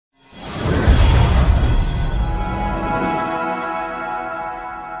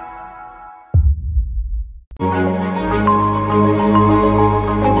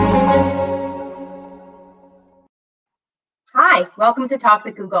welcome to Talks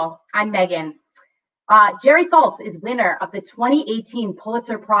at Google. I'm Megan. Jerry Saltz is winner of the 2018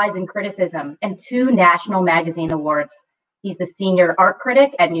 Pulitzer Prize in Criticism and 2 National Magazine Awards. He's the senior art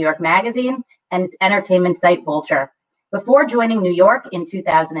critic at New York Magazine and its entertainment site Vulture. Before joining New York in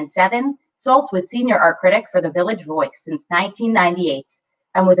 2007, Saltz was senior art critic for The Village Voice since 1998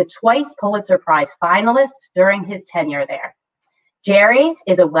 and was a twice Pulitzer Prize finalist during his tenure there. Jerry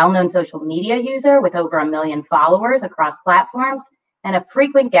is a well-known social media user with over 1 million followers across platforms and a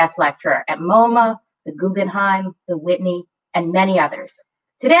frequent guest lecturer at MoMA, the Guggenheim, the Whitney, and many others.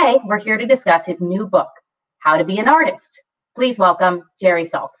 Today, we're here to discuss his new book, How to Be an Artist. Please welcome Jerry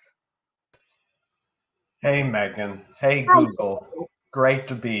Saltz. Hey, Megan. Hey, Google. Great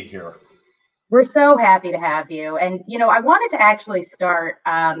to be here. We're so happy to have you. And, I wanted to actually start,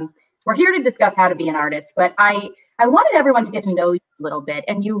 we're here to discuss how to be an artist, but I wanted everyone to get to know you a little bit.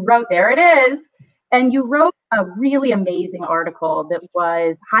 And you wrote, there it is, and you wrote a really amazing article that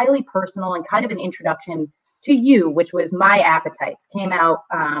was highly personal and kind of an introduction to you, which was My Appetites, came out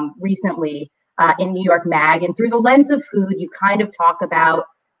recently in New York Mag. And through the lens of food, you kind of talk about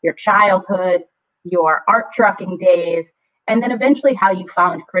your childhood, your art trucking days, and then eventually how you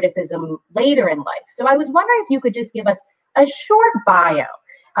found criticism later in life. So I was wondering if you could just give us a short bio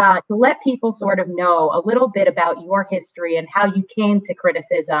to let people sort of know a little bit about your history and how you came to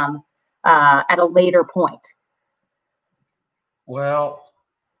criticism at a later point. Well,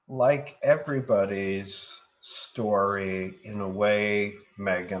 like everybody's story, in a way,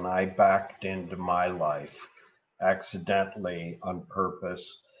 Megan, I backed into my life accidentally on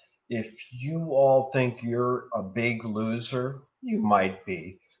purpose. If you all think you're a big loser, you might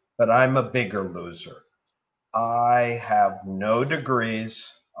be, but I'm a bigger loser. I have no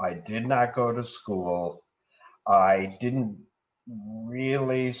degrees. I did not go to school. I didn't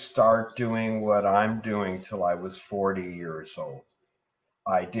really start doing what I'm doing till I was 40 years old.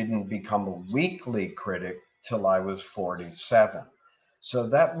 I didn't become a weekly critic till I was 47. So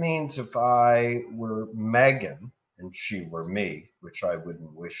that means if I were Megan and she were me, which I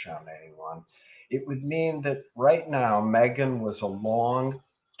wouldn't wish on anyone, it would mean that right now Megan was a long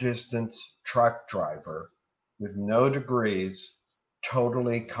distance truck driver with no degrees,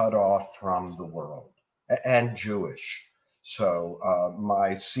 totally cut off from the world, and Jewish. So my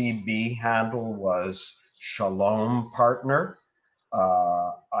CB handle was Shalom Partner.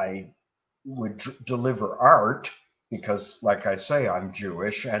 I would deliver art because, like I say, I'm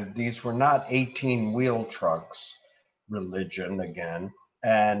Jewish, and these were not 18-wheel trucks, religion again,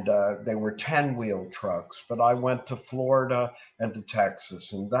 and they were 10-wheel trucks. But I went to Florida and to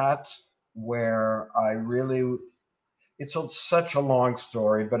Texas, and that's where I really, it's such a long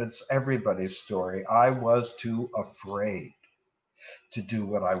story, but it's everybody's story. I was too afraid to do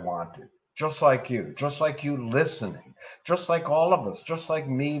what I wanted. Just like you listening, just like all of us, just like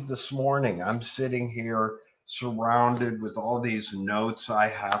me this morning. I'm sitting here surrounded with all these notes I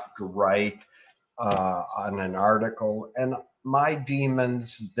have to write on an article. And my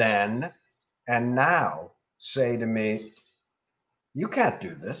demons then and now say to me, you can't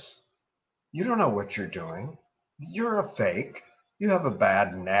do this. You don't know what you're doing. You're a fake. You have a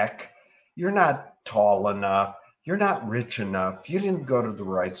bad neck. You're not tall enough. You're not rich enough. You didn't go to the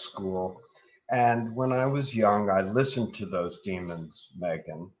right school. And when I was young, I listened to those demons,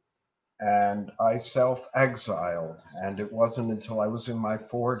 Megan, and I self-exiled. And it wasn't until I was in my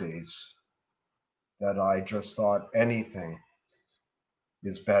 40s that I just thought anything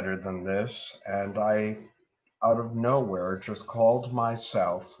is better than this. And I, out of nowhere, just called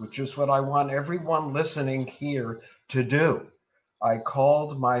myself, which is what I want everyone listening here to do. I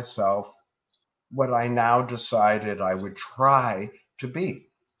called myself what I now decided I would try to be.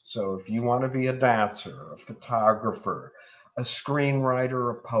 So if you want to be a dancer, a photographer, a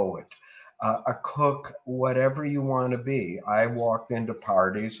screenwriter, a poet, a cook, whatever you want to be. I walked into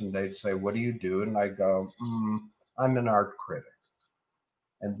parties and they'd say, what do you do? And I go, I'm an art critic.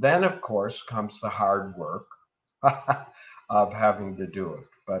 And then, of course, comes the hard work of having to do it.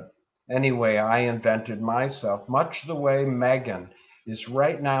 But anyway, I invented myself, much the way Megan is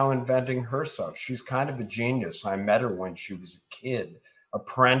right now inventing herself. She's kind of a genius. I met her when she was a kid,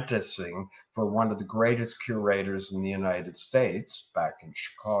 apprenticing for one of the greatest curators in the United States back in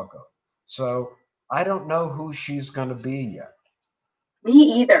Chicago. So I don't know who she's going to be yet.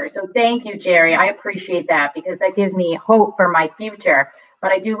 Me either. So thank you, Jerry. I appreciate that because that gives me hope for my future.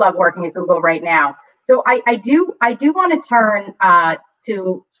 But I do love working at Google right now. So I do want to turn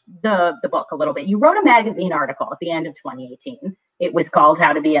to the book a little bit. You wrote a magazine article at the end of 2018. It was called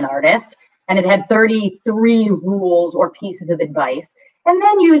How to Be an Artist, and it had 33 rules or pieces of advice. And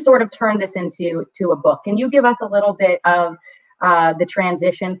then you sort of turned this into a book. Can you give us a little bit of the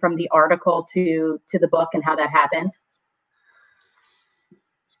transition from the article to the book and how that happened?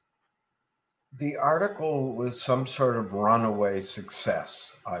 The article was some sort of runaway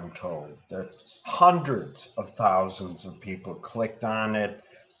success, I'm told, that hundreds of thousands of people clicked on it.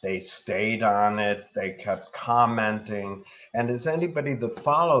 They stayed on it. They kept commenting. And as anybody that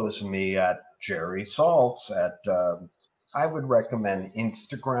follows me at Jerry Saltz, I would recommend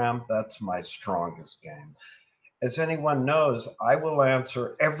Instagram. That's my strongest game. As anyone knows, I will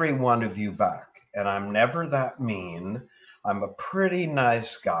answer every one of you back. And I'm never that mean. I'm a pretty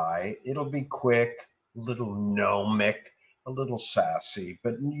nice guy. It'll be quick, a little gnomic, a little sassy,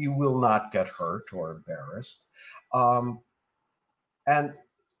 but you will not get hurt or embarrassed. And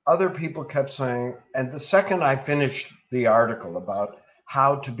other people kept saying, and the second I finished the article about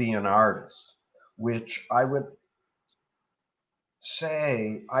how to be an artist, which I would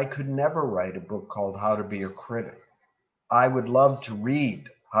say I could never write a book called How to Be a Critic. I would love to read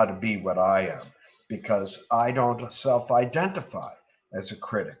How to Be What I Am, because I don't self-identify as a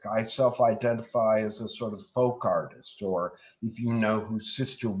critic. I self-identify as a sort of folk artist, or if you know who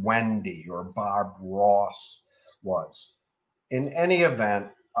Sister Wendy or Bob Ross was. In any event,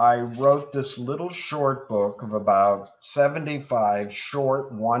 I wrote this little short book of about 75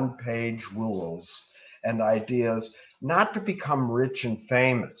 short one-page rules and ideas, not to become rich and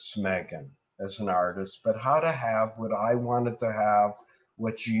famous, Megan, as an artist, but how to have what I wanted to have,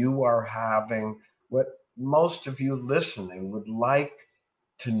 what you are having, what most of you listening would like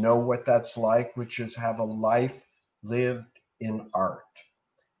to know what that's like, which is have a life lived in art.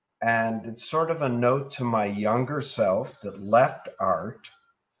 And it's sort of a note to my younger self that left art.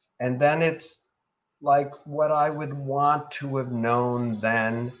 And then it's like what I would want to have known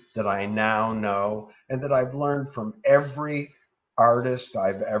then that I now know, and that I've learned from every artist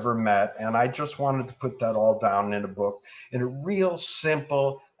I've ever met. And I just wanted to put that all down in a book in a real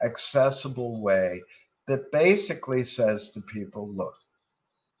simple, accessible way that basically says to people, look,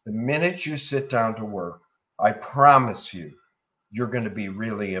 the minute you sit down to work, I promise you, you're going to be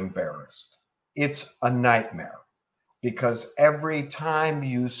really embarrassed. It's a nightmare, because every time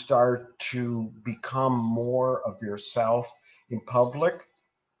you start to become more of yourself in public,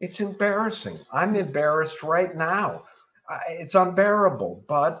 it's embarrassing. I'm embarrassed right now. It's unbearable,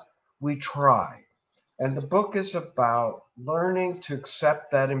 but we try. And the book is about learning to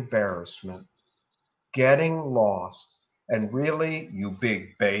accept that embarrassment, getting lost, and really, you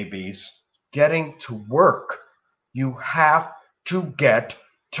big babies, getting to work. You have to get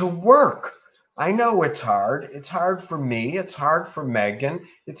to work. I know it's hard. It's hard for me. It's hard for Megan.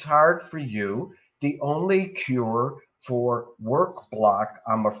 It's hard for you. The only cure for work block,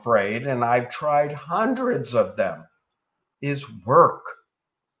 I'm afraid, and I've tried hundreds of them, is work.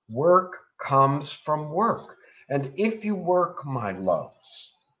 Work comes from work. And if you work, my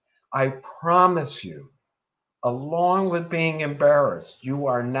loves, I promise you, along with being embarrassed, you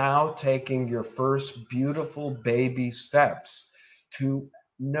are now taking your first beautiful baby steps to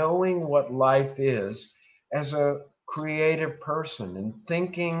knowing what life is as a creative person and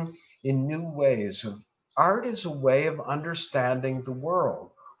thinking in new ways of art as a way of understanding the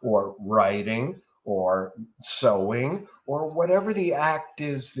world, or writing, or sewing, or whatever the act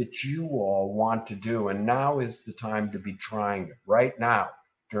is that you all want to do. And now is the time to be trying it, right now,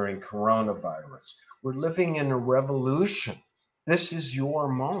 during coronavirus. We're living in a revolution. This is your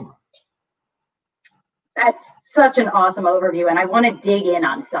moment. That's such an awesome overview, and I want to dig in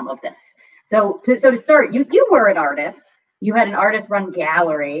on some of this. So to start, you were an artist. You had an artist-run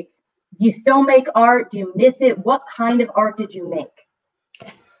gallery. Do you still make art? Do you miss it? What kind of art did you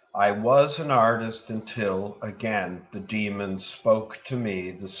make? I was an artist until, again, the demons spoke to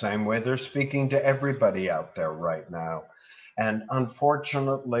me the same way they're speaking to everybody out there right now. And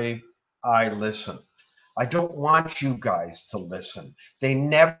unfortunately, I listened. I don't want you guys to listen. They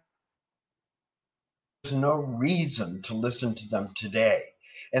never, there's no reason to listen to them today.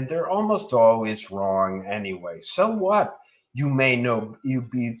 And they're almost always wrong anyway. So what? You may know,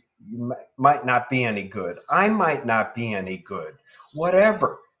 might not be any good. I might not be any good.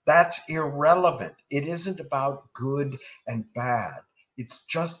 Whatever. That's irrelevant. It isn't about good and bad. It's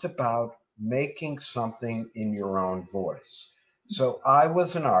just about making something in your own voice. So I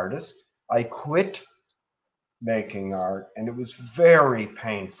was an artist. I quit making art, and it was very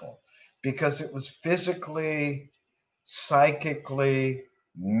painful because it was physically, psychically,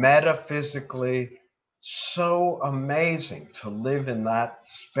 metaphysically so amazing to live in that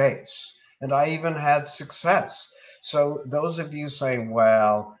space. And I even had success. So those of you saying,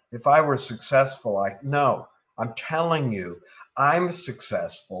 well, if I were successful, no, I'm telling you, I'm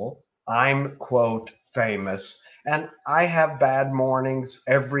successful. I'm, quote, famous. And I have bad mornings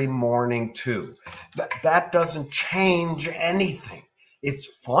every morning too. That doesn't change anything.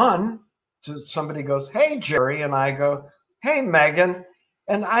 It's fun. So somebody goes, "Hey, Jerry," and I go, "Hey, Megan."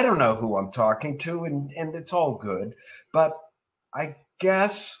 And I don't know who I'm talking to, and it's all good. But I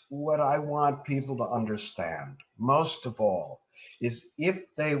guess what I want people to understand, most of all, is if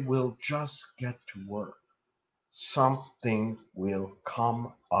they will just get to work, something will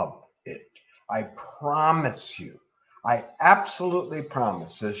come of it. I promise you. I absolutely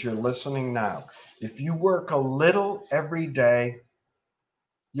promise, as you're listening now, if you work a little every day,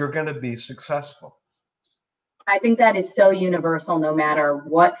 you're going to be successful. I think that is so universal, no matter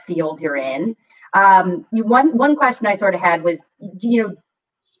what field you're in. One question I sort of had was,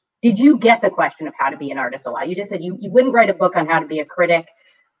 did you get the question of how to be an artist a lot? You just said you wouldn't write a book on how to be a critic.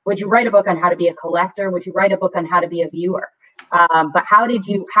 Would you write a book on how to be a collector? Would you write a book on how to be a viewer? But how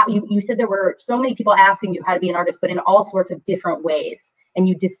you said there were so many people asking you how to be an artist, but in all sorts of different ways, and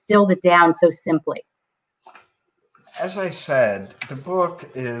you distilled it down so simply. As I said, the book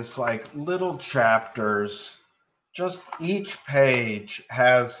is like little chapters. Just each page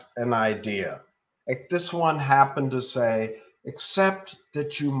has an idea. Like this one happened to say, "Accept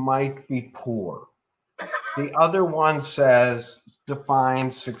that you might be poor." The other one says,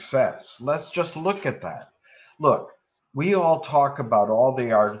 "Define success." Let's just look at that. Look, we all talk about all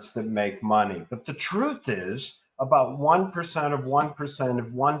the artists that make money, but the truth is about 1% of 1%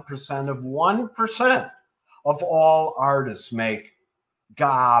 of 1% of 1% of all artists make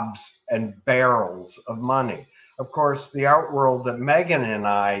gobs and barrels of money. Of course, the art world that Megan and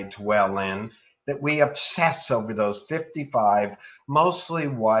I dwell in, that we obsess over those 55 mostly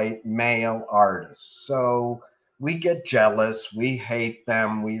white male artists. So we get jealous, we hate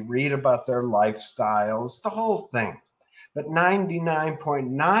them, we read about their lifestyles, the whole thing. But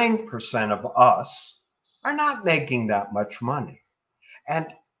 99.9% of us are not making that much money.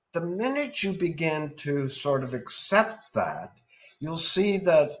 And the minute you begin to sort of accept that, you'll see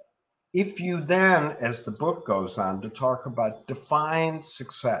that if you then, as the book goes on to talk about define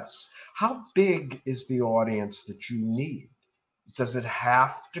success, how big is the audience that you need? Does it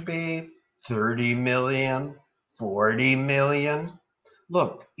have to be 30 million, 40 million?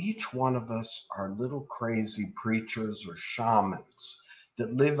 Look, each one of us are little crazy preachers or shamans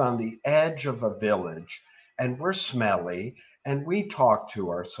that live on the edge of a village, and we're smelly, and we talk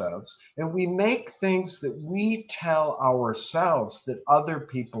to ourselves, and we make things that we tell ourselves that other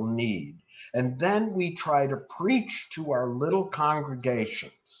people need. And then we try to preach to our little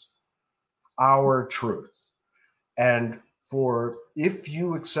congregations our truth. And for if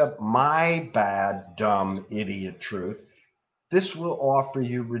you accept my bad, dumb, idiot truth, this will offer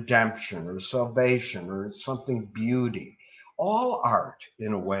you redemption or salvation or something beauty. All art,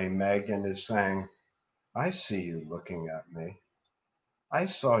 in a way, Megan, is saying, "I see you looking at me. I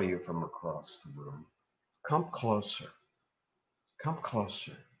saw you from across the room. Come closer. Come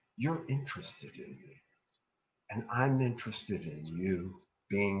closer. You're interested in me. And I'm interested in you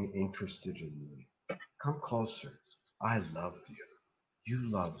being interested in me. Come closer. I love you. You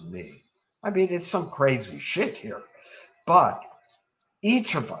love me." I mean, it's some crazy shit here. But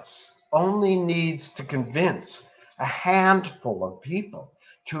each of us only needs to convince a handful of people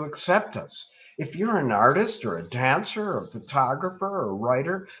to accept us. If you're an artist or a dancer or a photographer or a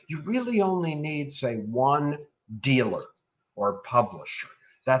writer, you really only need, say, one dealer or publisher.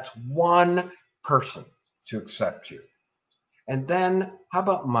 That's one person to accept you. And then how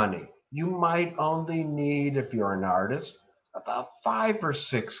about money? You might only need, if you're an artist, about 5 or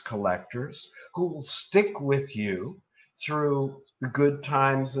 6 collectors who will stick with you through the good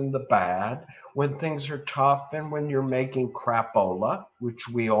times and the bad, when things are tough and when you're making crapola, which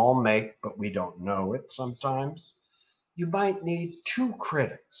we all make, but we don't know it sometimes. You might need 2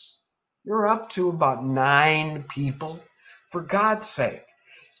 critics. You're up to about 9 people. For God's sake,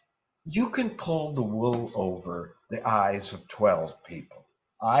 you can pull the wool over the eyes of 12 people.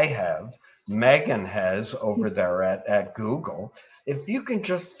 I have, Megan has over there at Google. If you can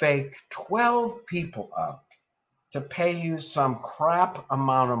just fake 12 people up to pay you some crap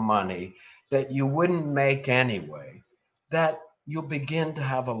amount of money that you wouldn't make anyway, that you'll begin to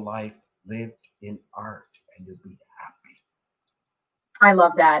have a life lived in art and you'll be happy. I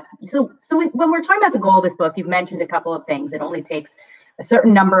love that. So when we're talking about the goal of this book, you've mentioned a couple of things. It only takes a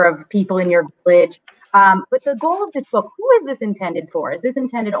certain number of people in your village. But the goal of this book, who is this intended for? Is this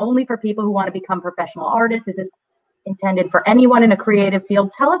intended only for people who want to become professional artists? Is this intended for anyone in a creative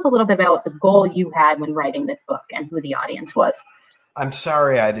field? Tell us a little bit about the goal you had when writing this book and who the audience was. I'm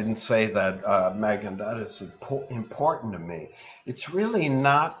sorry I didn't say that, Megan. That is important to me. It's really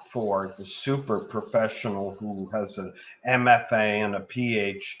not for the super professional who has an MFA and a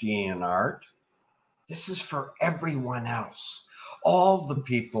PhD in art. This is for everyone else. All the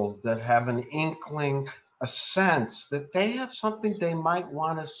people that have an inkling, a sense that they have something they might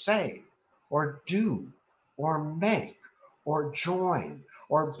want to say or do or make or join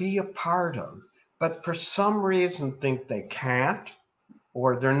or be a part of, but for some reason think they can't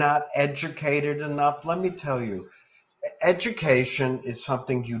or they're not educated enough. Let me tell you, education is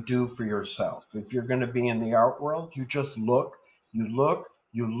something you do for yourself. If you're going to be in the art world, you just look, you look,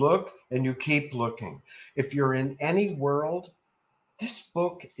 you look, and you keep looking. If you're in any world, this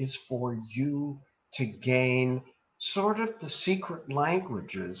book is for you to gain sort of the secret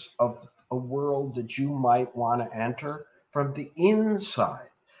languages of a world that you might want to enter from the inside.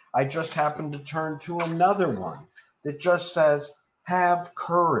 I just happened to turn to another one that just says, have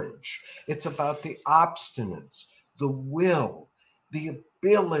courage. It's about the obstinance, the will, the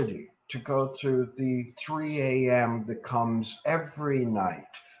ability to go to the 3 a.m. that comes every night,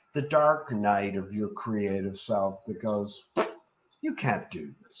 the dark night of your creative self that goes, you can't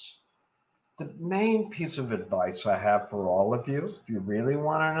do this. The main piece of advice I have for all of you, if you really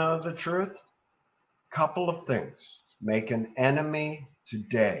want to know the truth, couple of things. Make an enemy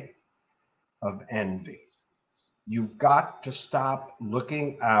today of envy. You've got to stop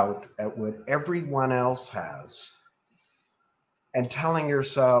looking out at what everyone else has and telling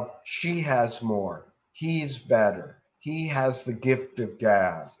yourself, she has more, he's better, he has the gift of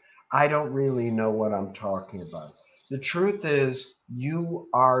gab. I don't really know what I'm talking about. The truth is, you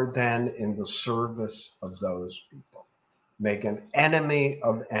are then in the service of those people. Make an enemy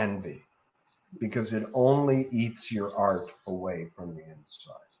of envy because it only eats your art away from the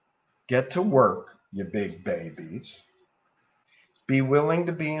inside. Get to work, you big babies. Be willing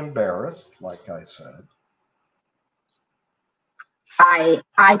to be embarrassed, like I said.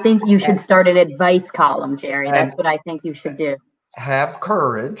 I think you should start an advice column, Jerry. That's And what I think you should do. have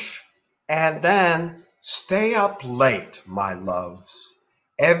courage, and then stay up late, my loves,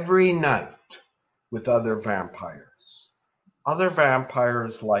 every night with other vampires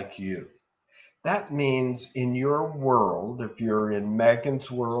like you. That means in your world, if you're in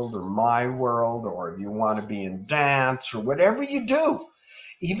Megan's world or my world, or if you want to be in dance or whatever you do,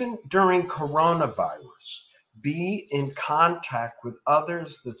 even during coronavirus, be in contact with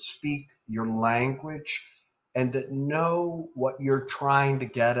others that speak your language and that know what you're trying to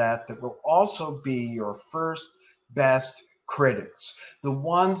get at, that will also be your first best critics, the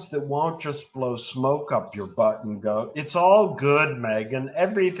ones that won't just blow smoke up your butt and go, it's all good, Megan,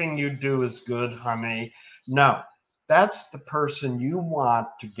 everything you do is good, honey. No, that's the person you want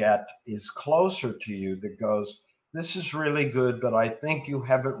to get is closer to you that goes, this is really good, but I think you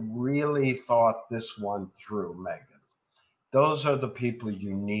haven't really thought this one through, Megan. Those are the people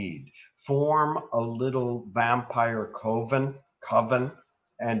you need. Form a little vampire coven,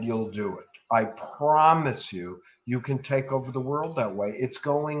 and you'll do it. I promise you, you can take over the world that way. It's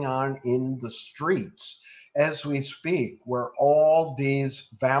going on in the streets as we speak, where all these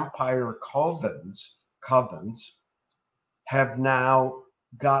vampire covens have now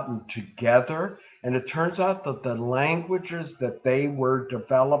gotten together. And it turns out that the languages that they were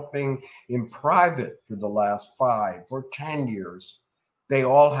developing in private for the last 5 or 10 years, they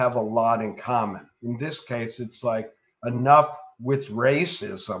all have a lot in common. In this case, it's like enough with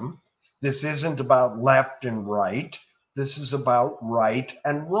racism. This isn't about left and right. This is about right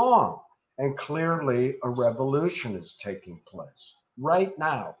and wrong. And clearly, a revolution is taking place right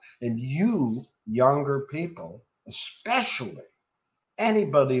now. And you, younger people, especially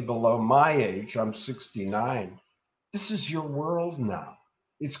anybody below my age, I'm 69, this is your world now.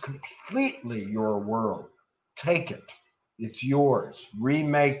 It's completely your world. Take it. It's yours.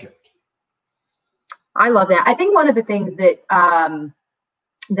 Remake it. I love that. I think one of the things that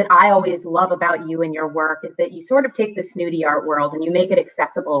I always love about you and your work is that you sort of take the snooty art world and you make it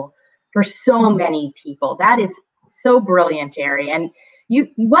accessible for so many people. That is so brilliant, Jerry. And you,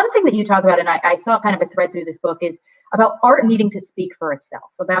 one thing that you talk about, and I saw kind of a thread through this book, is about art needing to speak for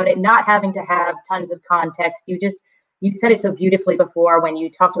itself, about it not having to have tons of context. You said it so beautifully before when you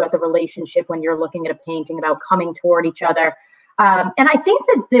talked about the relationship when you're looking at a painting, about coming toward each other. And I think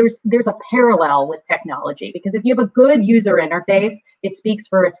that there's a parallel with technology, because if you have a good user interface, it speaks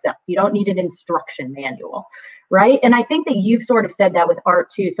for itself. You don't need an instruction manual, right? And I think that you've sort of said that with art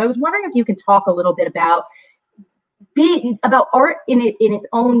too. So I was wondering if you could talk a little bit about art in its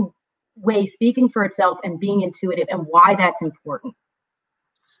own way, speaking for itself and being intuitive, and why that's important.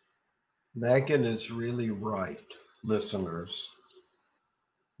 Megan is really right, listeners.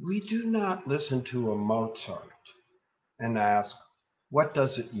 We do not listen to a Mozart and ask, what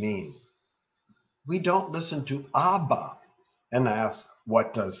does it mean? We don't listen to ABBA and ask,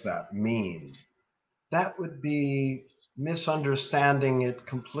 what does that mean? That would be misunderstanding it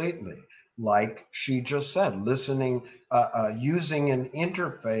completely. Like she just said, listening, using an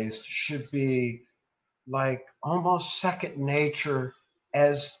interface should be like almost second nature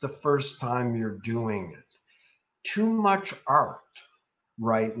as the first time you're doing it. Too much art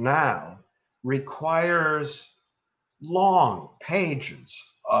right now requires long pages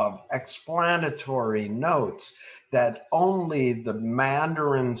of explanatory notes that only the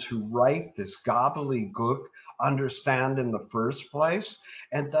mandarins who write this gobbledygook understand in the first place,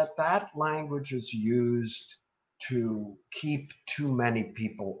 and that language is used to keep too many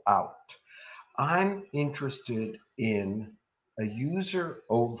people out. I'm interested in a user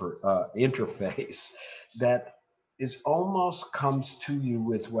over interface that is almost comes to you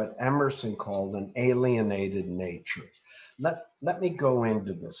with what Emerson called an alienated nature. Let me go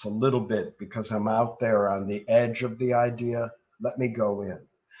into this a little bit because I'm out there on the edge of the idea. Let me go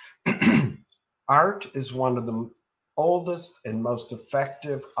in. Art is one of the oldest and most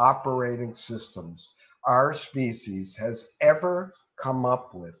effective operating systems our species has ever come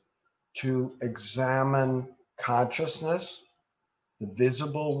up with to examine consciousness, the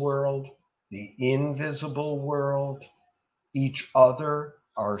visible world, the invisible world, each other,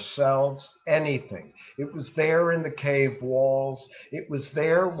 ourselves, anything. It was there in the cave walls. It was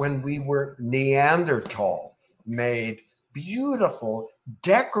there when we were Neanderthal, made beautiful,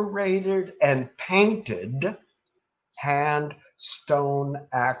 decorated, and painted hand stone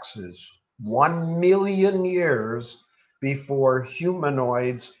axes 1 million years before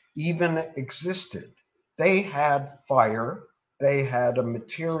humanoids even existed. They had fire, they had a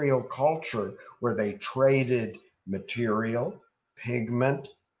material culture where they traded material, pigment,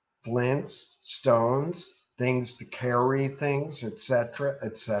 flints, stones, things to carry things, etc.,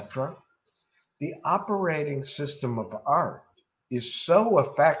 etc. The operating system of art is so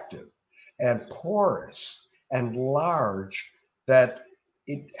effective and porous and large that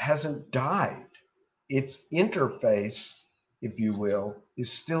it hasn't died. Its interface, if you will,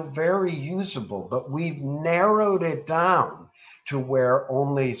 is still very usable, but we've narrowed it down to where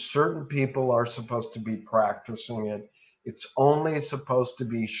only certain people are supposed to be practicing it. It's only supposed to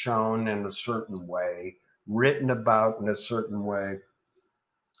be shown in a certain way, written about in a certain way.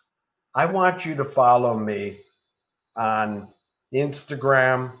 I want you to follow me on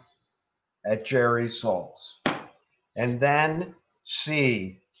Instagram at Jerry Saltz, and then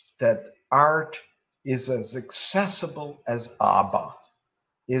see that art is as accessible as ABBA,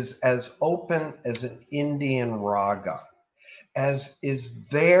 is as open as an Indian raga, as is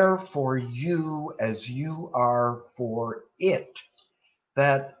there for you as you are for it,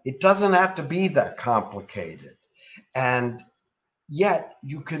 that it doesn't have to be that complicated. And yet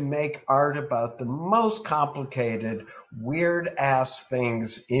you can make art about the most complicated, weird ass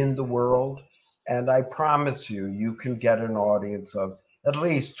things in the world. And I promise you, you can get an audience of at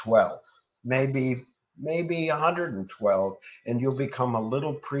least 12, maybe 112, and you'll become a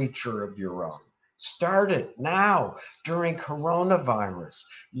little preacher of your own. Start it now during coronavirus.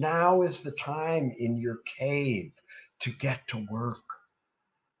 Now is the time in your cave to get to work.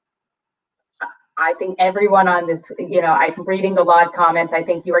 I think everyone on this, I'm reading the log comments. I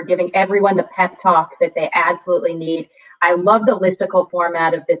think you are giving everyone the pep talk that they absolutely need. I love the listicle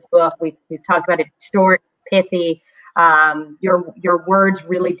format of this book. We've talked about it short, pithy. Your words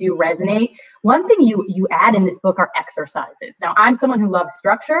really do resonate. One thing you add in this book are exercises. Now, I'm someone who loves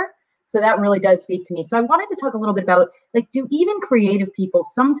structure, so that really does speak to me. So I wanted to talk a little bit about, do even creative people,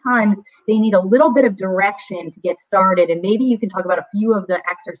 sometimes they need a little bit of direction to get started, and maybe you can talk about a few of the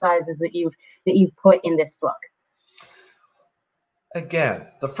exercises that you've put in this book. Again,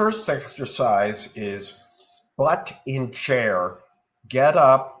 the first exercise is butt in chair, get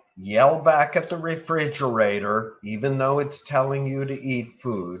up, yell back at the refrigerator, even though it's telling you to eat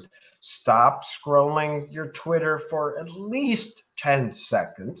food, stop scrolling your Twitter for at least 10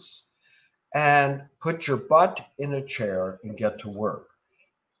 seconds, and put your butt in a chair and get to work.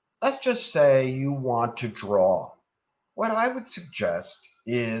 Let's just say you want to draw. What I would suggest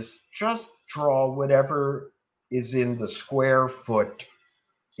is just draw whatever is in the square foot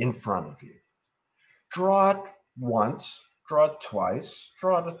in front of you. Draw it once, draw it twice,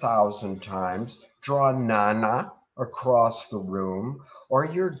 draw it 1,000 times, draw Nana across the room or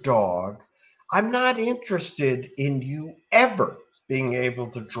your dog. I'm not interested in you ever being able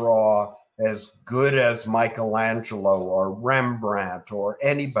to draw as good as Michelangelo or Rembrandt or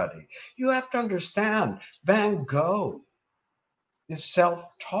anybody. You have to understand, Van Gogh is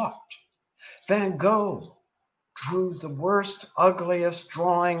self-taught. Van Gogh drew the worst, ugliest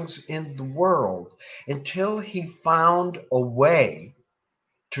drawings in the world until he found a way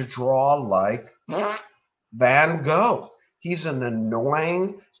to draw like Van Gogh. He's an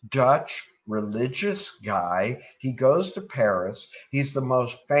annoying Dutch religious guy. He goes to Paris. He's the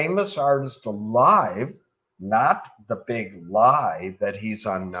most famous artist alive, not the big lie that he's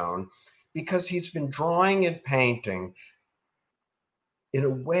unknown, because he's been drawing and painting in a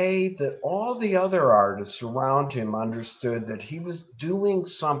way that all the other artists around him understood that he was doing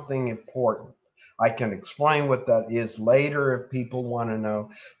something important. I can explain what that is later if people want to know.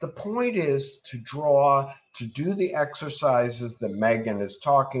 The point is to draw, to do the exercises that Megan is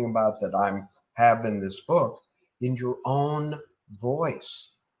talking about that I'm have in this book in your own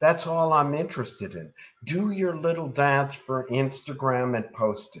voice. That's all I'm interested in. Do your little dance for Instagram and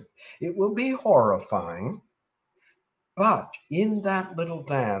post it. It will be horrifying, but in that little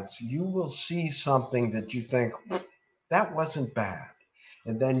dance, you will see something that you think, that wasn't bad.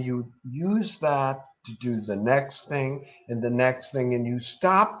 And then you use that to do the next thing and the next thing, and you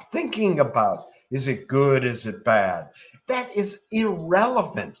stop thinking about, is it good, is it bad? That is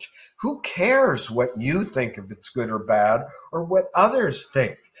irrelevant. Who cares what you think, if it's good or bad, or what others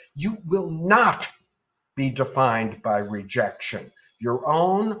think? You will not be defined by rejection, your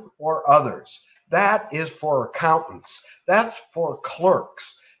own or others. That is for accountants. That's for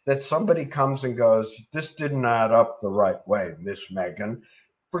clerks. That somebody comes and goes, this didn't add up the right way, Miss Megan.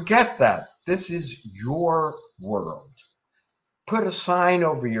 Forget that. This is your world. Put a sign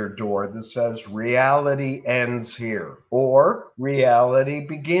over your door that says reality ends here or reality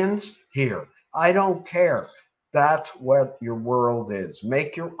begins here. I don't care. That's what your world is.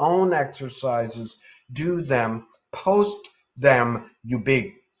 Make your own exercises, do them, post them, you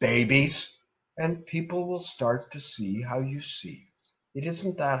big babies, and people will start to see how you see. It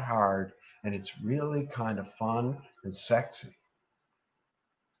isn't that hard, and it's really kind of fun and sexy.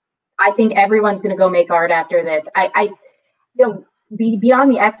 I think everyone's going to go make art after this.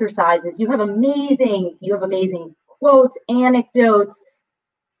 Beyond the exercises, you have amazing quotes, anecdotes,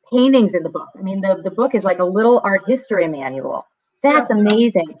 paintings in the book. I mean, the book is like a little art history manual. That's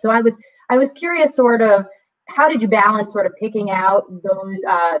amazing. So I was curious, sort of, how did you balance sort of picking out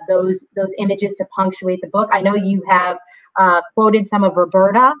those images to punctuate the book? I know you have quoted some of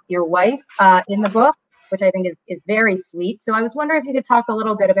Roberta, your wife, in the book, which I think is very sweet. So I was wondering if you could talk a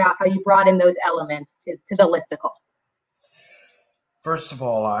little bit about how you brought in those elements to the listicle. First of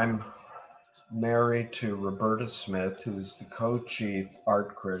all, I'm married to Roberta Smith, who is the co-chief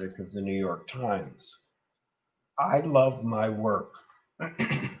art critic of the New York Times. I love my work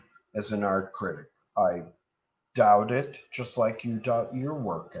as an art critic. I doubt it, just like you doubt your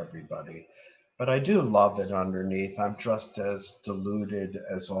work, everybody. But I do love it underneath. I'm just as deluded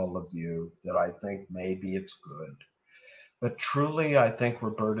as all of you that I think maybe it's good. But truly, I think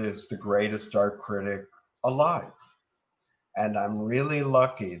Roberta is the greatest art critic alive. And I'm really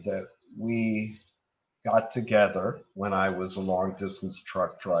lucky that we got together when I was a long distance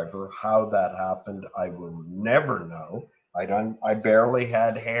truck driver. How that happened, I will never know. I barely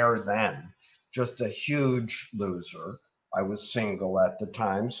had hair then, just a huge loser. I was single at the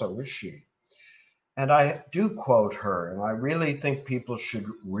time, so was she. And I do quote her, and I really think people should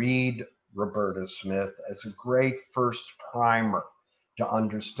read Roberta Smith as a great first primer to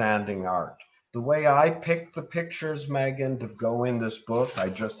understanding art. The way I picked the pictures, Megan, to go in this book, I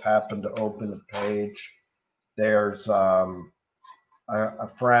just happened to open a page. There's a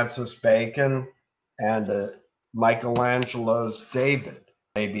Francis Bacon and a Michelangelo's David,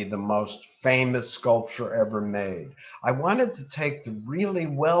 maybe the most famous sculpture ever made. I wanted to take the really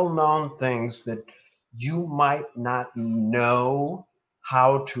well-known things that you might not know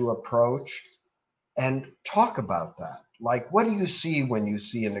how to approach and talk about that. Like, what do you see when you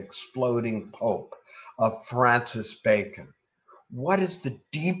see an exploding pope of Francis Bacon? What is the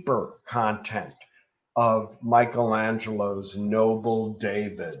deeper content of Michelangelo's noble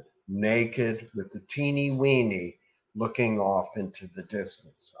David, naked with the teeny weeny looking off into the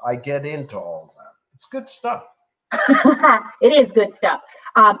distance? I get into all that. It's good stuff. It is good stuff.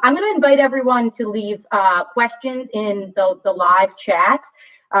 I'm going to invite everyone to leave questions in the live chat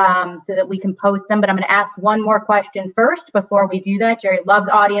so that we can post them. But I'm going to ask one more question first before we do that. Jerry loves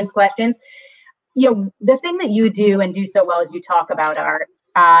audience questions. You know, the thing that you do and do so well is you talk about art.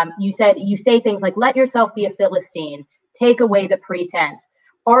 You say things like, let yourself be a Philistine, take away the pretense.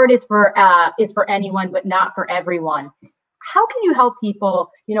 Art is for anyone, but not for everyone. How can you help people?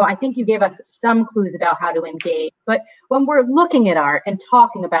 You know, I think you gave us some clues about how to engage, but when we're looking at art and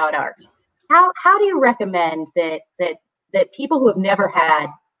talking about art, how do you recommend that that people who have never had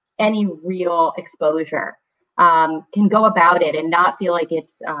any real exposure can go about it and not feel like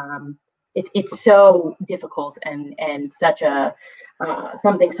it's so difficult and such a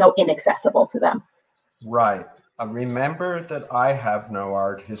something so inaccessible to them. Right. Remember that I have no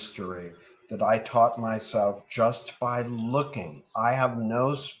art history, that I taught myself just by looking. I have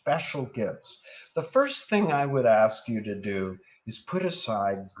no special gifts. The first thing I would ask you to do is put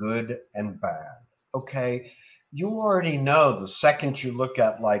aside good and bad. Okay? You already know the second you look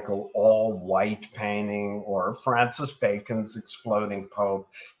at like an all white painting or Francis Bacon's Exploding Pope,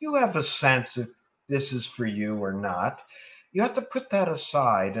 you have a sense if this is for you or not. You have to put that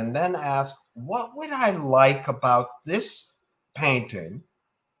aside and then ask, what would I like about this painting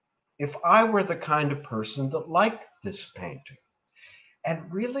if I were the kind of person that liked this painting?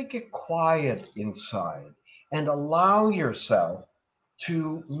 And really get quiet inside and allow yourself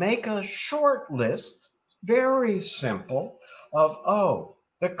to make a short list, very simple, of, oh,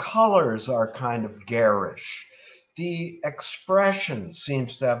 the colors are kind of garish. The expression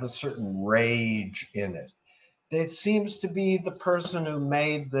seems to have a certain rage in it. It seems to be the person who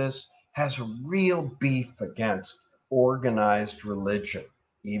made this has a real beef against organized religion,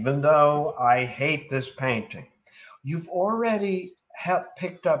 even though I hate this painting. You've already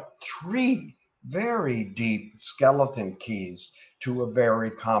picked up 3 very deep skeleton keys to a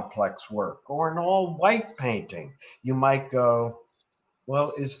very complex work. Or an all white painting, you might go,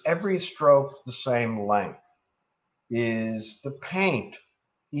 well, is every stroke the same length? Is the paint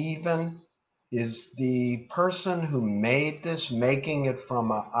even? Is the person who made this making it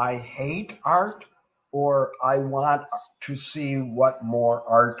from a I hate art, or I want to see what more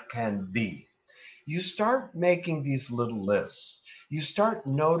art can be? You start making these little lists. You start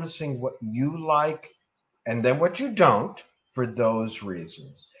noticing what you like and then what you don't for those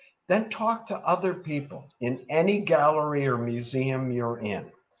reasons. Then talk to other people in any gallery or museum you're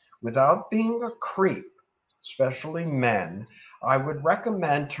in. Without being a creep, especially men, I would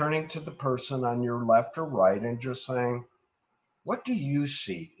recommend turning to the person on your left or right and just saying, what do you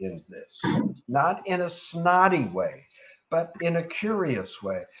see in this? Not in a snotty way, but in a curious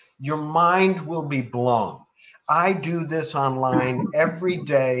way. Your mind will be blown. I do this online every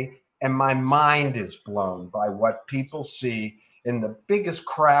day, and my mind is blown by what people see in the biggest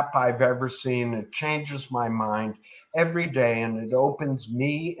crap I've ever seen. It changes my mind every day, and it opens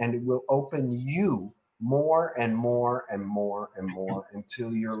me, and it will open you more and more and more and more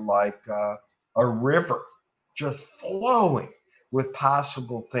until you're like a river just flowing with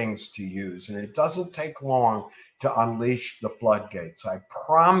possible things to use. And it doesn't take long to unleash the floodgates. I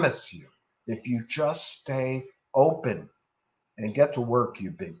promise you, if you just stay open and get to work,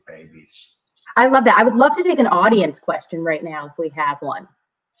 you big babies. I love that. I would love to take an audience question right now if we have one.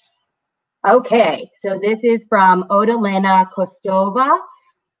 Okay, so this is from Odalena Kostova.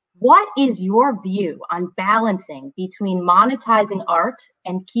 What is your view on balancing between monetizing art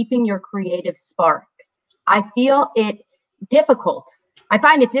and keeping your creative spark? I find it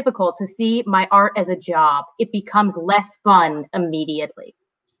difficult to see my art as a job. It becomes less fun immediately.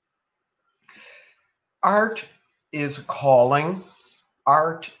 Art is a calling.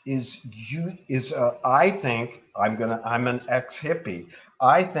 Art I think I'm an ex-hippie.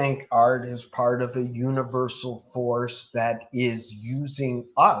 I think art is part of a universal force that is using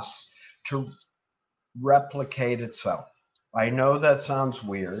us to replicate itself. I know that sounds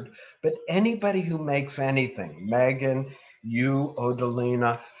weird, but anybody who makes anything, Megan, you,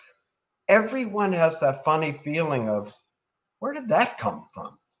 Odalina, everyone has that funny feeling of, where did that come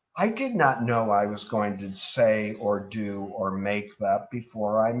from? I did not know I was going to say or do or make that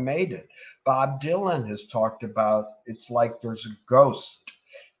before I made it. Bob Dylan has talked about it's like there's a ghost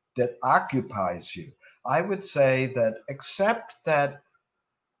that occupies you. I would say that, except that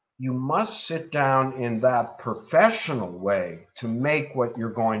you must sit down in that professional way to make what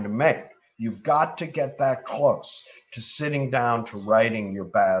you're going to make. You've got to get that close to sitting down to writing your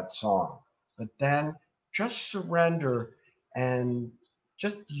bad song. But then just surrender and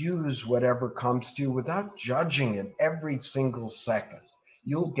just use whatever comes to you without judging it every single second.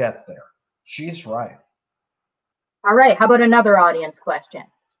 You'll get there. She's right. All right, how about another audience question?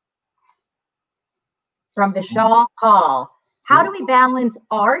 From Vishal Kaul. How do we balance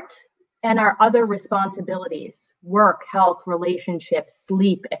art and our other responsibilities, work, health, relationships,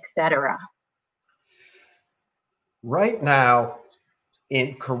 sleep, etc.? Right now,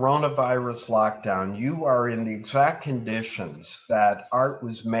 in coronavirus lockdown, you are in the exact conditions that art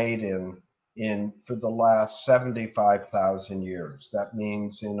was made in for the last 75,000 years. That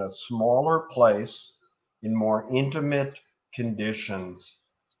means in a smaller place, in more intimate conditions,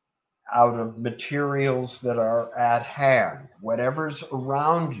 out of materials that are at hand, whatever's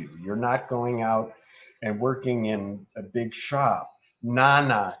around you. You're not going out and working in a big shop.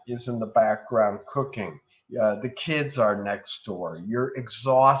 Nana is in the background cooking. The kids are next door. You're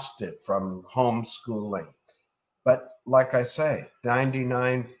exhausted from homeschooling. But like I say,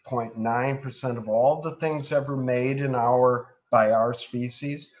 99.9% of all the things ever made by our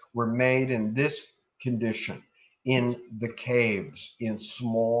species were made in this condition, in the caves, in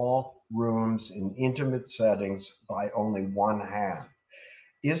small rooms, in intimate settings by only one hand.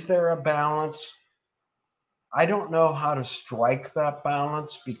 Is there a balance? I don't know how to strike that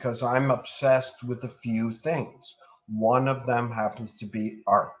balance because I'm obsessed with a few things. One of them happens to be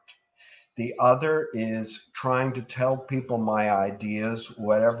art. The other is trying to tell people my ideas,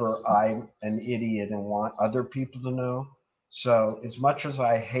 whatever I'm an idiot and want other people to know. So, as much as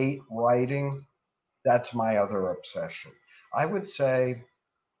I hate writing, that's my other obsession. I would say,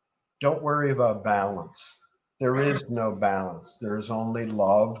 don't worry about balance. There is no balance, there's only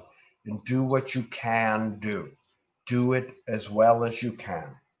love, and do what you can do. Do it as well as you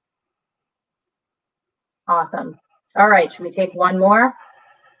can. Awesome. All right, should we take one more?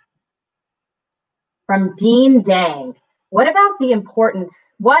 From Dean Dang. What about the importance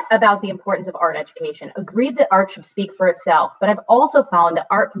of art education? Agreed that art should speak for itself, but I've also found that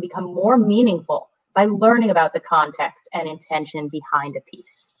art can become more meaningful by learning about the context and intention behind a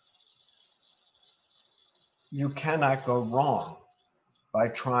piece. You cannot go wrong by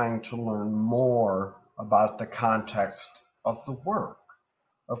trying to learn more about the context of the work.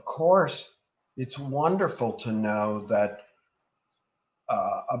 Of course, it's wonderful to know that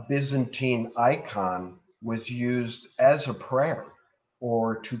a Byzantine icon was used as a prayer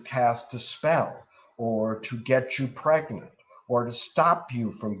or to cast a spell or to get you pregnant or to stop you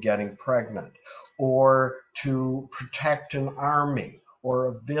from getting pregnant or to protect an army or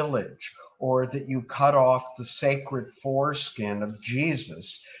a village, or that you cut off the sacred foreskin of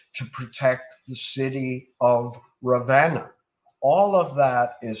Jesus to protect the city of Ravenna. All of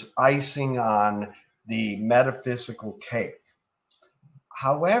that is icing on the metaphysical cake.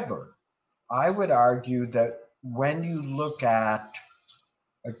 However, I would argue that when you look at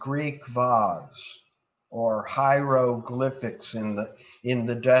a Greek vase or hieroglyphics in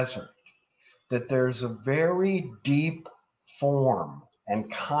the desert, that there's a very deep form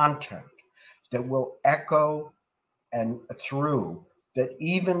and content that will echo and through that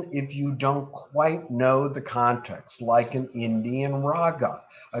even if you don't quite know the context, like an Indian raga,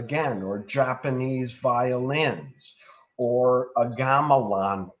 again, or Japanese violins, or a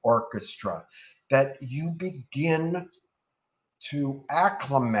gamelan orchestra, that you begin to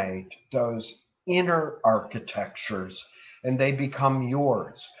acclimate those inner architectures and they become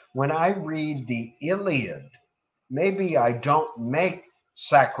yours. When I read the Iliad, maybe I don't make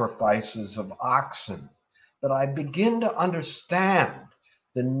sacrifices of oxen, but I begin to understand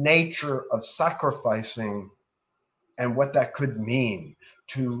the nature of sacrificing and what that could mean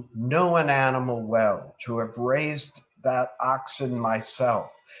to know an animal well, to have raised that oxen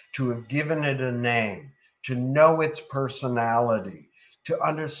myself, to have given it a name, to know its personality, to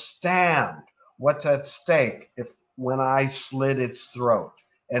understand what's at stake if when I slit its throat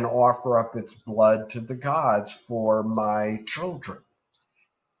and offer up its blood to the gods for my children.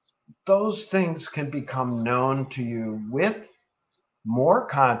 Those things can become known to you with more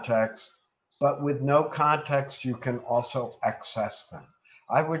context, but with no context, you can also access them.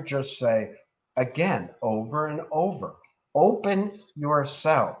 I would just say, again, over and over, open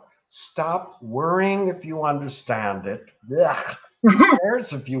yourself. Stop worrying if you understand it. Ugh. Who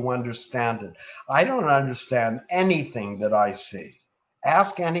cares if you understand it? I don't understand anything that I see.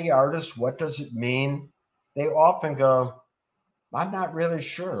 Ask any artist, what does it mean? They often go, I'm not really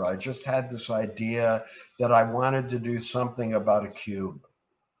sure. I just had this idea that I wanted to do something about a cube.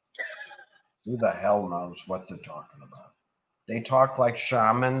 Who the hell knows what they're talking about? They talk like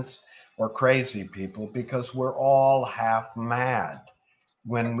shamans or crazy people because we're all half mad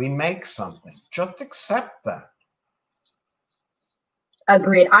when we make something. Just accept that.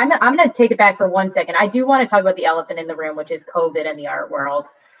 Agreed. I'm going to take it back for 1 second. I do want to talk about the elephant in the room, which is COVID and the art world.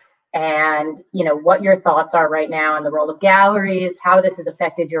 And, what your thoughts are right now on the role of galleries, how this has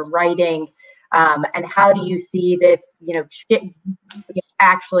affected your writing, and how do you see this,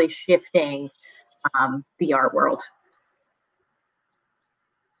 actually shifting the art world?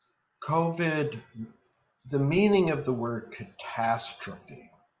 COVID, the meaning of the word catastrophe,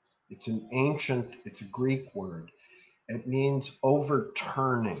 it's a Greek word. It means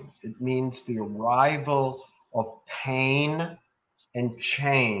overturning. It means the arrival of pain and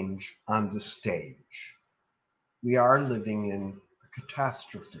change on the stage. We are living in a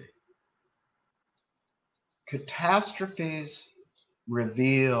catastrophe. Catastrophes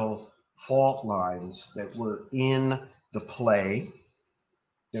reveal fault lines that were in the play,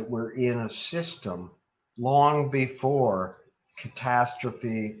 that were in a system long before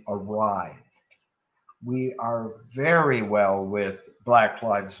catastrophe arrived. We are very well with Black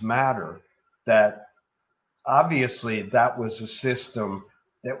Lives Matter that obviously that was a system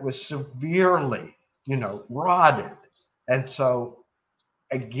that was severely, rotted. And so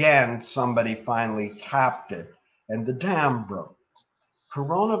again, somebody finally tapped it and the dam broke.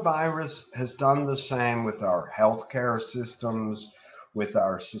 Coronavirus has done the same with our healthcare systems, with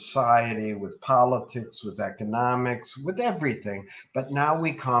our society, with politics, with economics, with everything. But now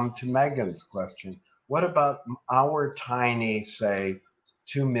we come to Megan's question. What about our tiny, say,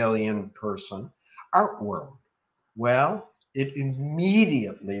 2 million person art world? Well, it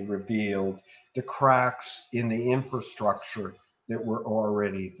immediately revealed the cracks in the infrastructure that were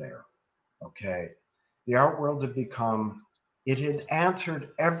already there. Okay. The art world it had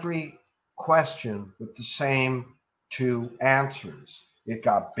answered every question with the same two answers. It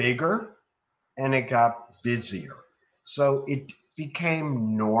got bigger and it got busier. So it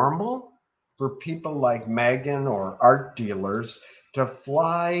became normal for people like Megan or art dealers to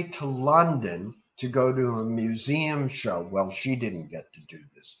fly to London to go to a museum show. Well, she didn't get to do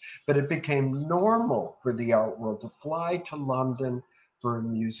this, but it became normal for the art world to fly to London for a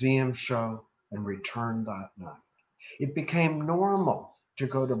museum show and return that night. It became normal to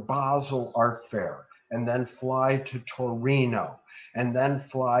go to Basel Art Fair and then fly to Torino and then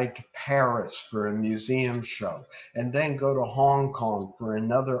fly to Paris for a museum show and then go to Hong Kong for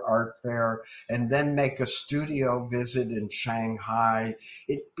another art fair and then make a studio visit in Shanghai.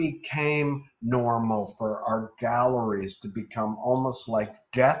 It became normal for art galleries to become almost like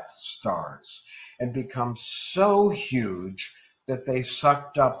Death Stars and become so huge that they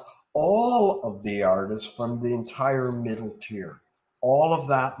sucked up all of the artists from the entire middle tier. All of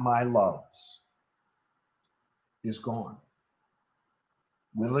that, my loves, is gone.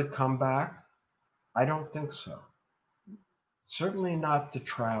 Will it come back? I don't think so. Certainly not the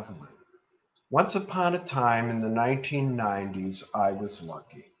traveling. Once upon a time in the 1990s, I was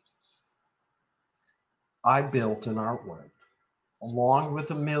lucky. I built an art world. Along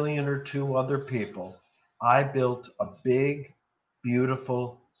with 1 million or 2 other people, I built a big,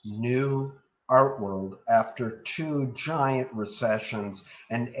 beautiful, new art world after 2 giant recessions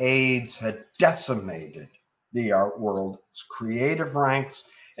and AIDS had decimated the art world's creative ranks,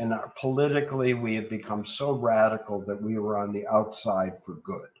 and politically we had become so radical that we were on the outside for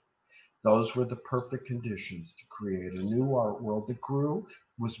good. Those were the perfect conditions to create a new art world that grew,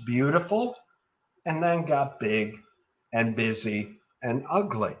 was beautiful, and then got big and busy and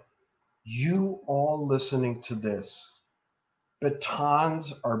ugly. You all listening to this,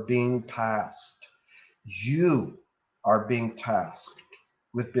 batons are being passed. You are being tasked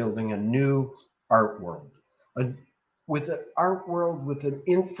with building a new art world, with an art world with an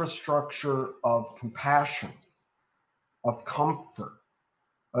infrastructure of compassion, of comfort,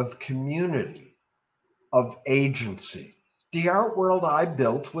 of community, of agency. The art world I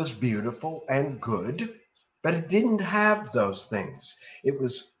built was beautiful and good, but it didn't have those things. It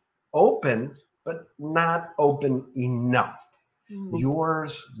was open, but not open enough.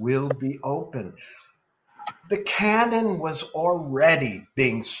 Yours will be open. The canon was already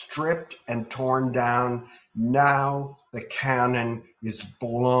being stripped and torn down. Now the canon is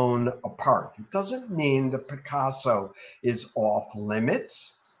blown apart. It doesn't mean that Picasso is off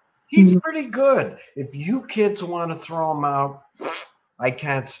limits. He's pretty good. If you kids want to throw him out, I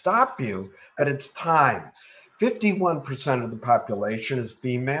can't stop you, but it's time. 51% of the population is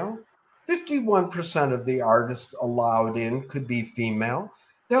female. 51% of the artists allowed in could be female.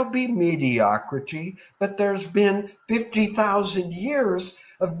 There'll be mediocrity, but there's been 50,000 years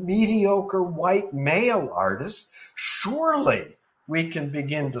of mediocre white male artists. Surely we can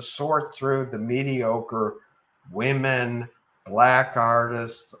begin to sort through the mediocre women, Black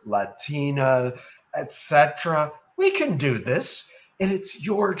artists, Latina, etc. We can do this, and it's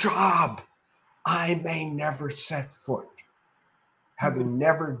your job. I may never set foot, having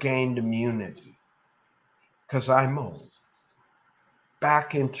never gained immunity, because I'm old,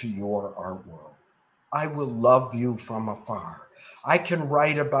 back into your art world. I will love you from afar. I can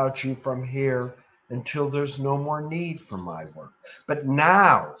write about you from here until there's no more need for my work. But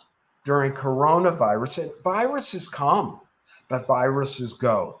now, during coronavirus, and viruses come, but viruses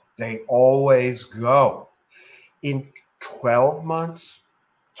go. They always go. In 12 months,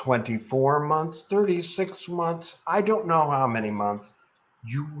 24 months, 36 months, I don't know how many months,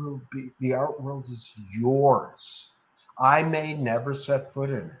 the art world is yours. I may never set foot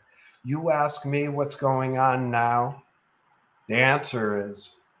in it. You ask me what's going on now. The answer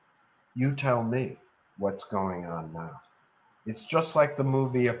is, you tell me what's going on now. It's just like the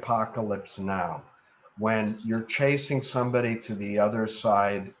movie Apocalypse Now, when you're chasing somebody to the other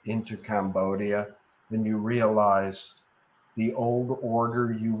side into Cambodia and you realize the old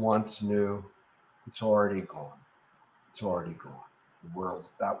order you once knew, it's already gone. It's already gone.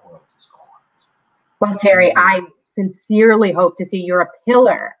 That world is gone. Well, Terry, I sincerely hope to see you're a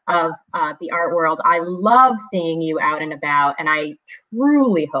pillar of the art world. I love seeing you out and about, and I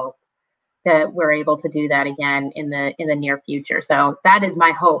truly hope that we're able to do that again in the near future. So that is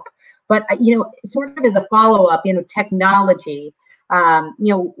my hope. But sort of as a follow up, technology.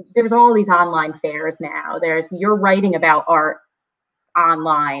 There's all these online fairs now. You're writing about art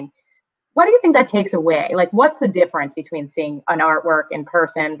online. What do you think that takes away? Like, what's the difference between seeing an artwork in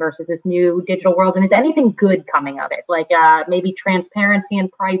person versus this new digital world? And is anything good coming of it? Like maybe transparency in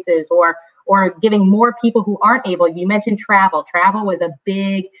prices, or giving more people who aren't able. You mentioned travel. Travel was a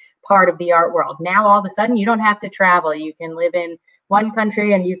big part of the art world. Now all of a sudden you don't have to travel. You can live in one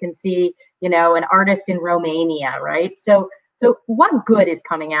country and you can see, an artist in Romania, right? So what good is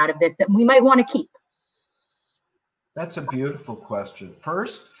coming out of this that we might want to keep? That's a beautiful question.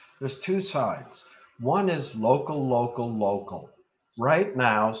 First, there's two sides. One is local, local, local. Right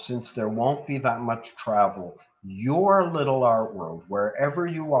now, since there won't be that much travel, your little art world, wherever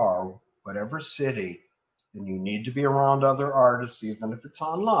you are, whatever city, and you need to be around other artists, even if it's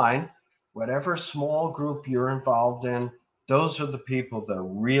online, whatever small group you're involved in, those are the people that are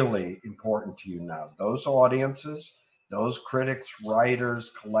really important to you now. Those audiences, those critics, writers,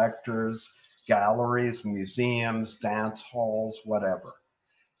 collectors, galleries, museums, dance halls, whatever.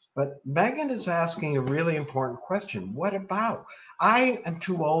 But Megan is asking a really important question. What about? I am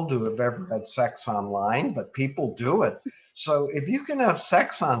too old to have ever had sex online, but people do it. So if you can have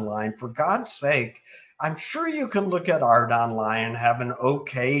sex online, for God's sake, I'm sure you can look at art online and have an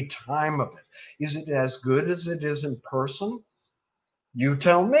okay time of it. Is it as good as it is in person? You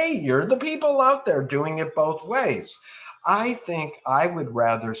tell me. You're the people out there doing it both ways. I think I would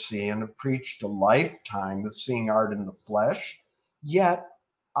rather see and have preached a lifetime of seeing art in the flesh. Yet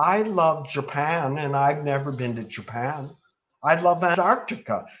I love Japan and I've never been to Japan. I love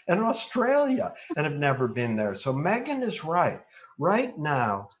Antarctica and Australia and have never been there. So Megan is right. Right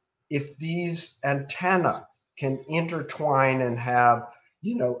now, if these antennae can intertwine and have,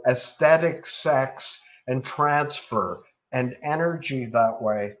 aesthetic, sex, and transfer and energy that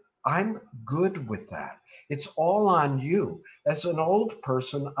way, I'm good with that. It's all on you. As an old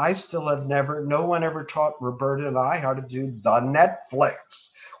person, I still have no one ever taught Roberta and I how to do the Netflix.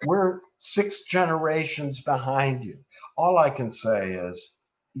 We're 6 generations behind you. All I can say is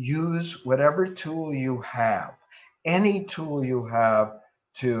use whatever tool you have, any tool you have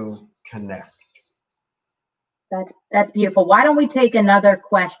to connect. That's beautiful. Why don't we take another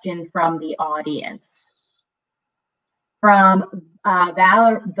question from the audience? From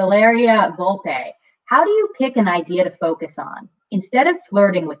Valeria Volpe. How do you pick an idea to focus on instead of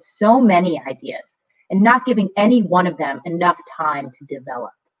flirting with so many ideas and not giving any one of them enough time to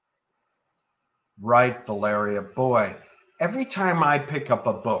develop? Right, Valeria. Boy, every time I pick up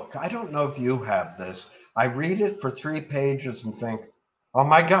a book, I don't know if you have this, I read it for 3 pages and think, oh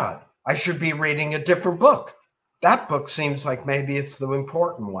my God, I should be reading a different book. That book seems like maybe it's the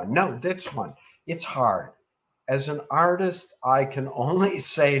important one. No, this one. It's hard. As an artist, I can only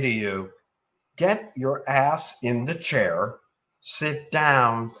say to you, get your ass in the chair, sit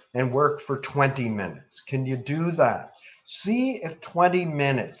down, and work for 20 minutes. Can you do that? See if 20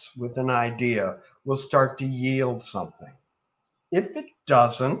 minutes with an idea will start to yield something. If it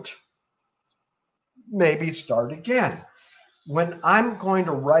doesn't, maybe start again. When I'm going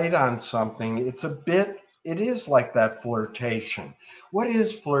to write on something, it is like that flirtation. What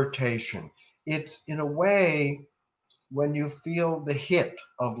is flirtation? It's in a way when you feel the hit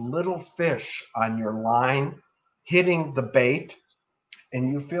of little fish on your line hitting the bait and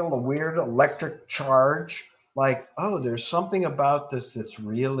you feel a weird electric charge, like, oh, there's something about this that's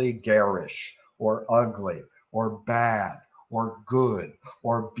really garish or ugly or bad or good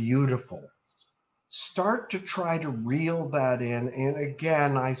or beautiful. Start to try to reel that in. And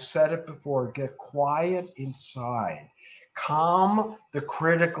again, I said it before, get quiet inside. Calm the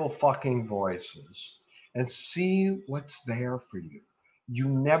critical fucking voices and see what's there for you. You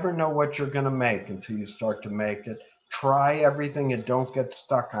never know what you're going to make until you start to make it. Try everything and don't get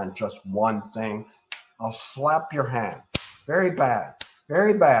stuck on just one thing. I'll slap your hand. Very bad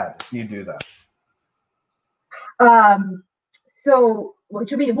if you do that. So we'll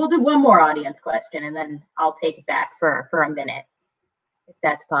do one more audience question and then I'll take it back for a minute. if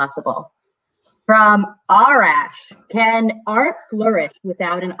that's possible. From Arash, can art flourish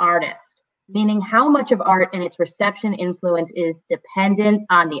without an artist? Meaning, how much of art and its reception influence is dependent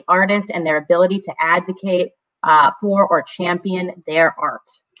on the artist and their ability to advocate for or champion their art?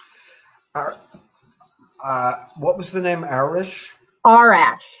 What was the name? Arish?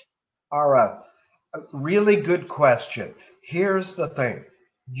 Arash. Ara. Really good question. Here's the thing.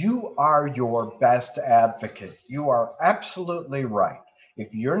 You are your best advocate. You are absolutely right.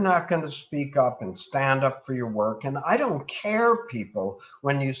 If you're not going to speak up and stand up for your work, and I don't care, people,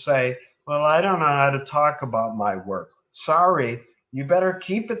 when you say, well, I don't know how to talk about my work. Sorry, you better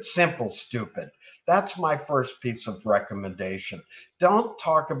keep it simple, stupid. That's my first piece of recommendation. Don't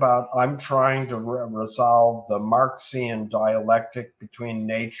talk about, I'm trying to resolve the Marxian dialectic between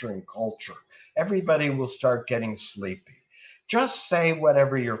nature and culture. Everybody will start getting sleepy. Just say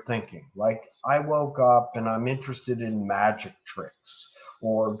whatever you're thinking. Like, I woke up and I'm interested in magic tricks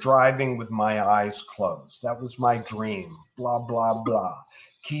or driving with my eyes closed. That was my dream, blah, blah, blah.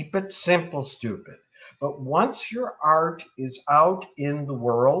 Keep it simple, stupid. But once your art is out in the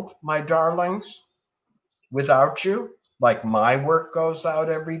world, my darlings, without you, like my work goes out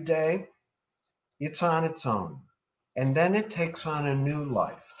every day, it's on its own. And then it takes on a new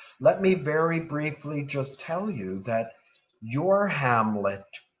life. Let me very briefly just tell you that your Hamlet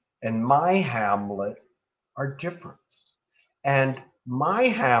and my Hamlet are different. And my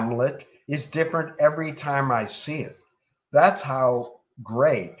Hamlet is different every time I see it. That's how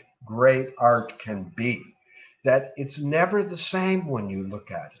great art can be, that it's never the same when you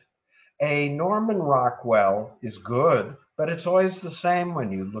look at it. A Norman Rockwell is good, but it's always the same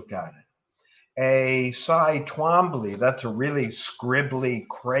when you look at it. A Cy Twombly, that's a really scribbly,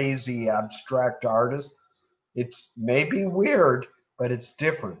 crazy, abstract artist. It's maybe weird, but it's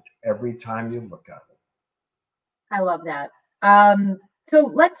different every time you look at it. I love that.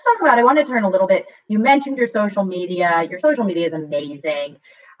 So let's talk about, I want to turn a little bit, you mentioned your social media. Your social media is amazing.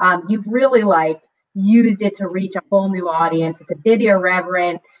 You've really used it to reach a whole new audience. It's a bit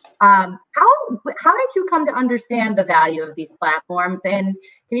irreverent. How did you come to understand the value of these platforms? And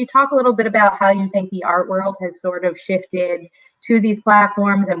can you talk a little bit about how you think the art world has sort of shifted to these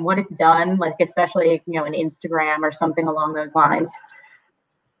platforms and what it's done, like especially, an Instagram or something along those lines?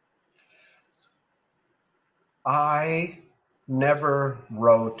 I never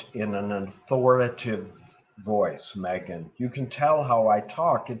wrote in an authoritative voice, Megan. You can tell how I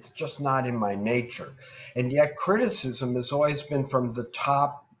talk. It's just not in my nature. And yet criticism has always been from the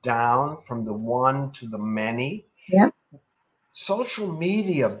top down, from the one to the many. Yeah. Social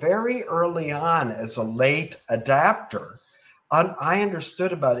media, very early on as a late adapter, I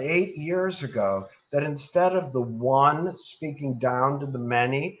understood about 8 years ago that instead of the one speaking down to the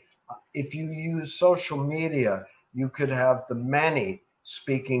many, if you use social media, you could have the many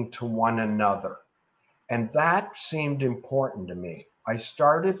speaking to one another. And that seemed important to me. I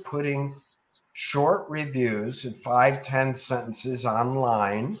started putting short reviews in 5-10 sentences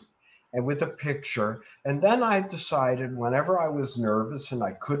online and with a picture. And then I decided whenever I was nervous and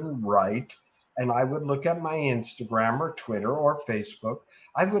I couldn't write, and I would look at my Instagram or Twitter or Facebook,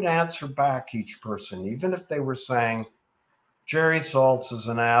 I would answer back each person, even if they were saying, Jerry Saltz is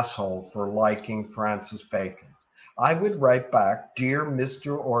an asshole for liking Francis Bacon. I would write back, Dear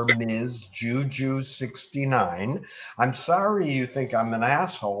Mr. or Ms. Juju69, I'm sorry you think I'm an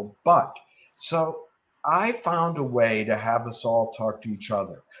asshole, but. So I found a way to have us all talk to each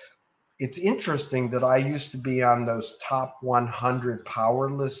other. It's interesting that I used to be on those top 100 power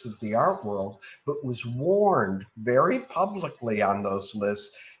lists of the art world, but was warned very publicly on those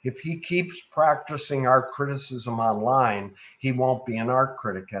lists, if he keeps practicing art criticism online, he won't be an art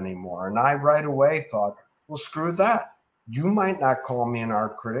critic anymore. And I right away thought, well, screw that. You might not call me an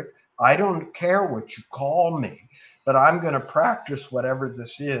art critic. I don't care what you call me, but I'm going to practice whatever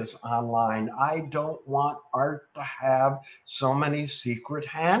this is online. I don't want art to have so many secret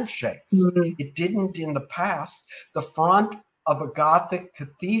handshakes. Mm-hmm. It didn't in the past. The front of a Gothic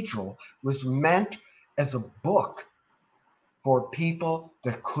cathedral was meant as a book for people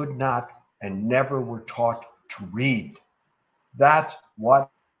that could not and never were taught to read. That's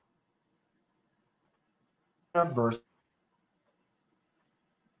what universe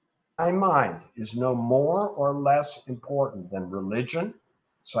my mind is no more or less important than religion,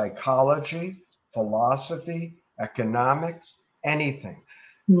 psychology, philosophy, economics, anything.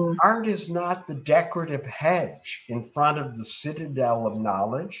 Mm. Art is not the decorative hedge in front of the citadel of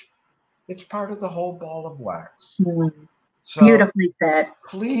knowledge. It's part of the whole ball of wax. Mm. So beautifully said.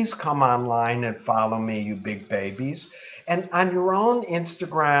 Please come online and follow me, you big babies. And on your own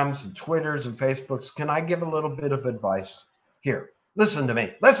Instagrams and Twitters and Facebooks, can I give a little bit of advice? Here, Listen to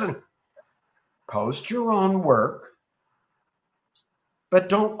me. Listen. Post your own work, but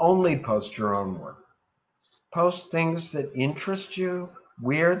don't only post your own work. Post things that interest you,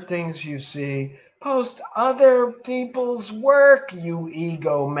 weird things you see. Post other people's work, you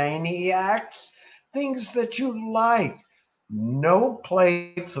egomaniacs. Things that you like. No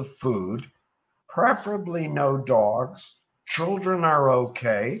plates of food, preferably no dogs. Children are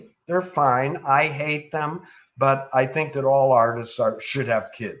okay. They're fine. I hate them, but I think that all artists should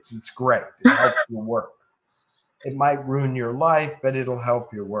have kids. It's great. It helps your work. It might ruin your life, but it'll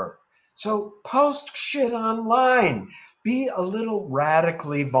help your work. So post shit online. Be a little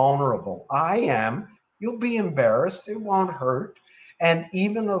radically vulnerable. I am. You'll be embarrassed. It won't hurt. And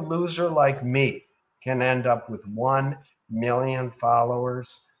even a loser like me can end up with 1 million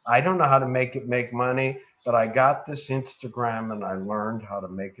followers. I don't know how to make it make money, but I got this Instagram and I learned how to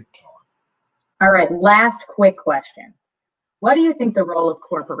make it talk. All right, last quick question. What do you think the role of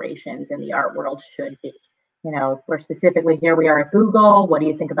corporations in the art world should be? You know, we're specifically here, we are at Google. What do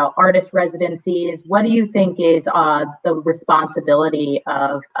you think about artist residencies? What do you think is the responsibility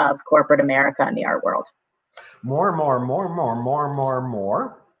of corporate America in the art world? More.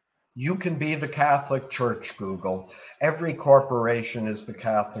 You can be the Catholic Church, Google. Every corporation is the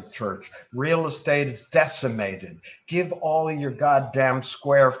Catholic Church. Real estate is decimated. Give all of your goddamn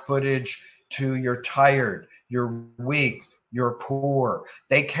square footage to you're tired, you're weak, you're poor.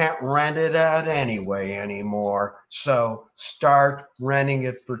 They can't rent it out anyway anymore. So start renting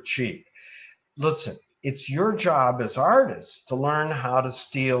it for cheap. Listen, it's your job as artists to learn how to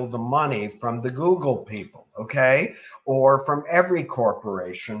steal the money from the Google people, okay? Or from every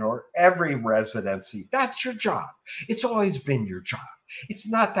corporation or every residency. That's your job. It's always been your job. It's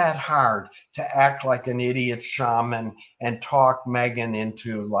not that hard to act like an idiot shaman and talk Megan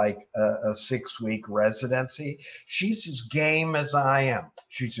into like a 6-week residency. She's as game as I am.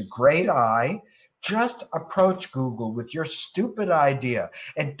 She's a great eye. Just approach Google with your stupid idea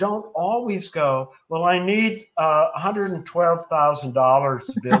and don't always go, well, I need $112,000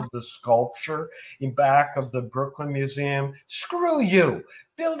 to build the sculpture in back of the Brooklyn Museum. Screw you.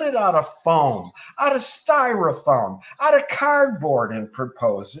 Build it out of foam, out of styrofoam, out of cardboard and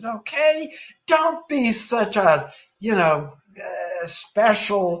propose it, okay? Don't be such a,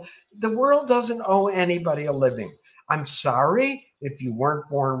 special. The world doesn't owe anybody a living. I'm sorry if you weren't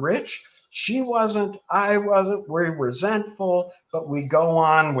born rich. She wasn't, I wasn't, we're resentful, but we go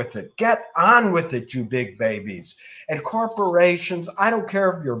on with it. Get on with it, you big babies. And corporations, I don't care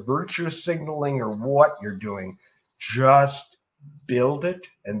if you're virtue signaling or what you're doing, just build it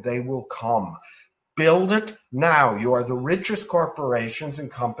and they will come. Build it now. You are the richest corporations and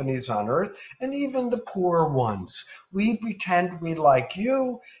companies on earth, and even the poor ones. We pretend we like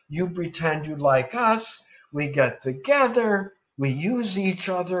you. You pretend you like us. We get together. We use each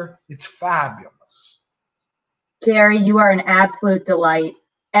other. It's fabulous. Gary, you are an absolute delight.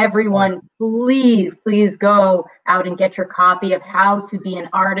 Everyone, please go out and get your copy of How to Be an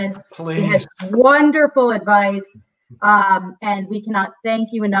Artist. Please. He has wonderful advice. And we cannot thank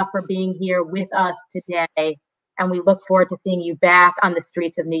you enough for being here with us today. And we look forward to seeing you back on the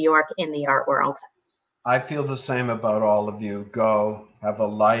streets of New York in the art world. I feel the same about all of you. Go have a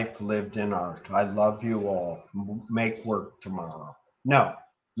life lived in art. I love you all. Make work tomorrow. No,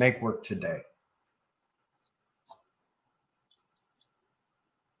 make work today.